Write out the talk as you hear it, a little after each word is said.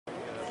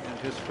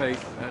anticipate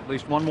at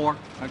least one more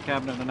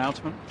cabinet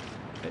announcement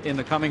in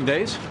the coming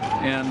days.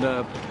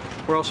 And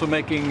we're also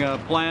making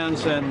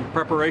plans and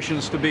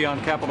preparations to be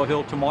on Capitol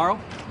Hill tomorrow.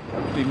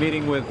 We'll be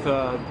meeting with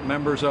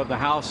members of the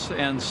House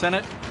and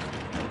Senate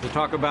to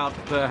talk about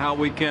how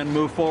we can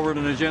move forward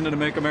an agenda to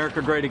make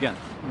America great again.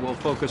 We'll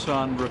focus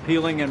on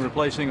repealing and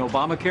replacing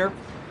Obamacare.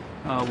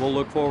 We'll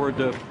look forward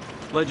to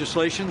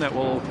legislation that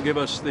will give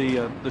us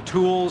the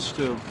tools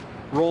to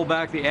roll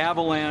back the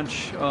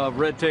avalanche of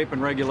red tape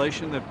and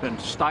regulation that have been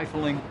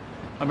stifling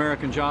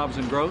American jobs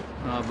and growth.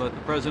 But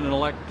the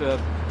president-elect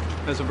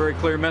has a very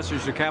clear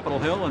message to Capitol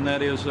Hill, and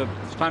that is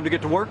it's time to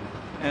get to work,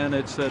 and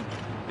it's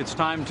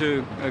time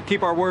to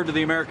keep our word to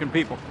the American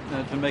people,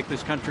 to make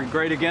this country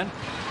great again,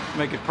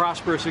 make it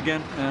prosperous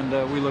again, and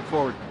we look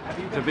forward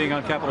to being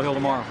on Capitol Hill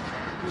tomorrow.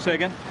 Say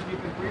again? Have you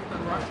been briefed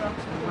on Russia,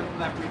 and when will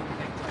that briefing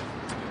take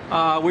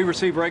place? We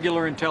receive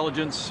regular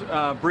intelligence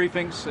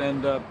briefings,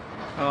 and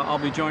I'll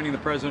be joining the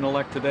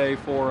president-elect today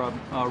for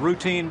a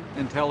routine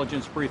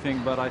intelligence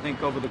briefing, but I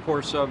think over the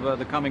course of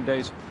the coming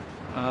days,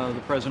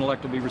 the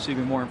president-elect will be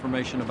receiving more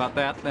information about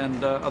that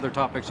and other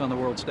topics on the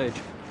world stage.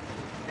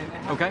 And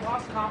have you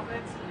lost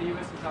confidence in the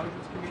U.S.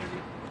 intelligence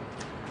community?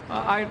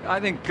 I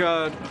think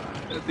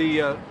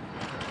the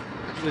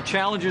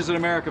challenges that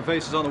America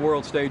faces on the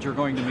world stage are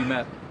going to be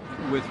met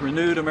with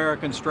renewed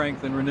American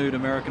strength and renewed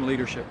American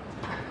leadership.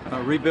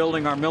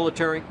 Rebuilding our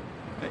military,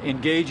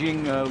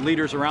 engaging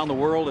leaders around the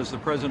world, as the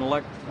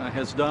president-elect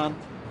has done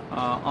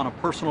on a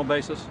personal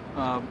basis,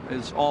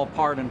 is all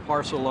part and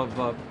parcel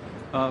of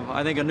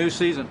I think, a new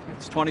season.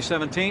 It's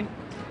 2017.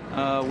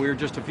 We're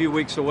just a few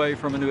weeks away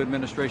from a new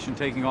administration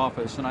taking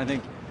office, and I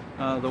think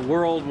the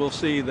world will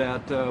see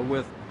that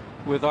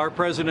with our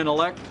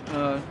president-elect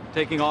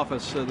taking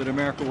office, that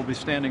America will be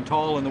standing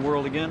tall in the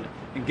world again,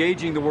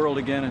 engaging the world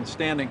again, and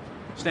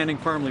standing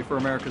firmly for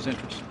America's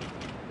interests.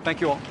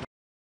 Thank you all.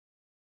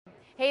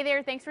 Hey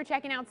there, thanks for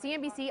checking out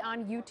CNBC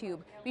on YouTube.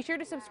 Be sure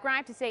to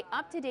subscribe to stay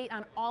up to date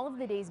on all of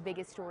the day's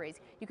biggest stories.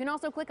 You can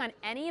also click on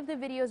any of the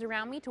videos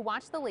around me to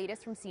watch the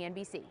latest from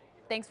CNBC.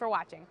 Thanks for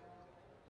watching.